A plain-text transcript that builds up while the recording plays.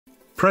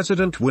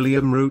President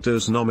William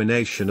Ruto's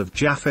nomination of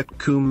Japhet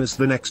Koome as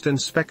the next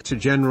Inspector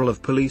General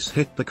of Police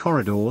hit the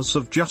corridors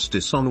of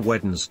justice on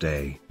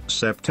Wednesday,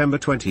 September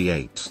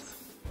 28.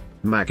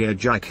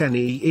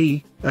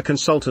 𝗔𝗕𝗢𝗀𝗧, a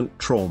consultant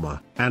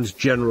trauma and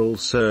general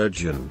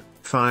surgeon,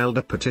 filed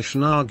a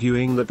petition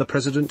arguing that the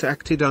president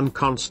acted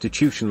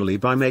unconstitutionally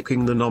by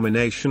making the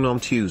nomination on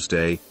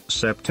Tuesday,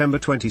 September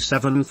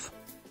 27.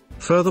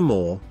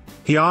 Furthermore,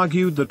 he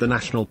argued that the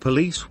National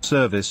Police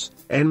Service,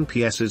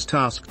 NPS, is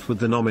tasked with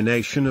the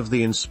nomination of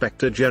the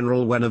Inspector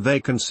General when a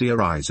vacancy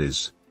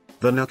arises.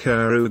 The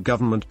Nakuru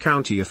government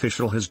county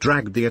official has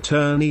dragged the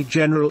Attorney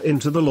General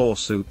into the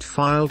lawsuit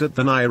filed at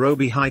the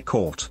Nairobi High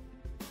Court.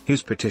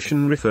 His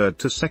petition referred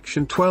to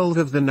Section 12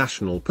 of the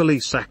National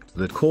Police Act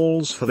that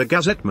calls for the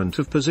gazettement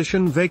of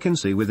position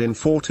vacancy within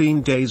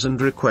 14 days and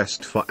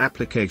request for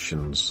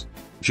applications.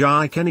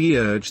 𝗔𝗕𝗢𝗀𝗧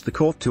urged the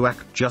court to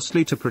act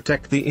justly to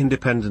protect the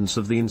independence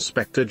of the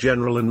Inspector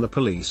General and the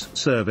Police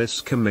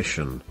Service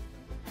Commission.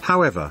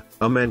 However,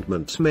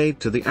 amendments made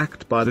to the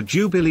act by the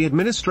Jubilee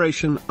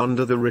administration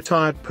under the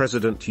retired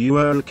President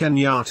Uhuru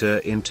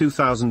Kenyatta in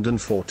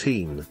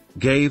 2014,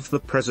 gave the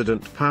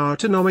president power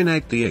to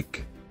nominate the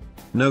IC.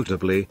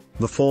 Notably,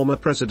 the former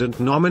president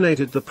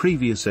nominated the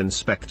previous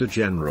Inspector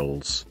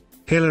Generals,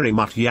 Hilary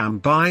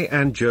Mutyambai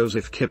and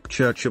Joseph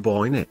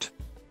Kipchirchir.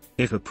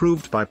 If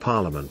approved by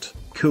Parliament,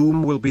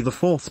 Koome will be the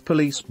fourth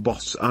police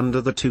boss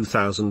under the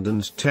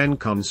 2010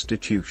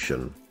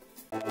 Constitution.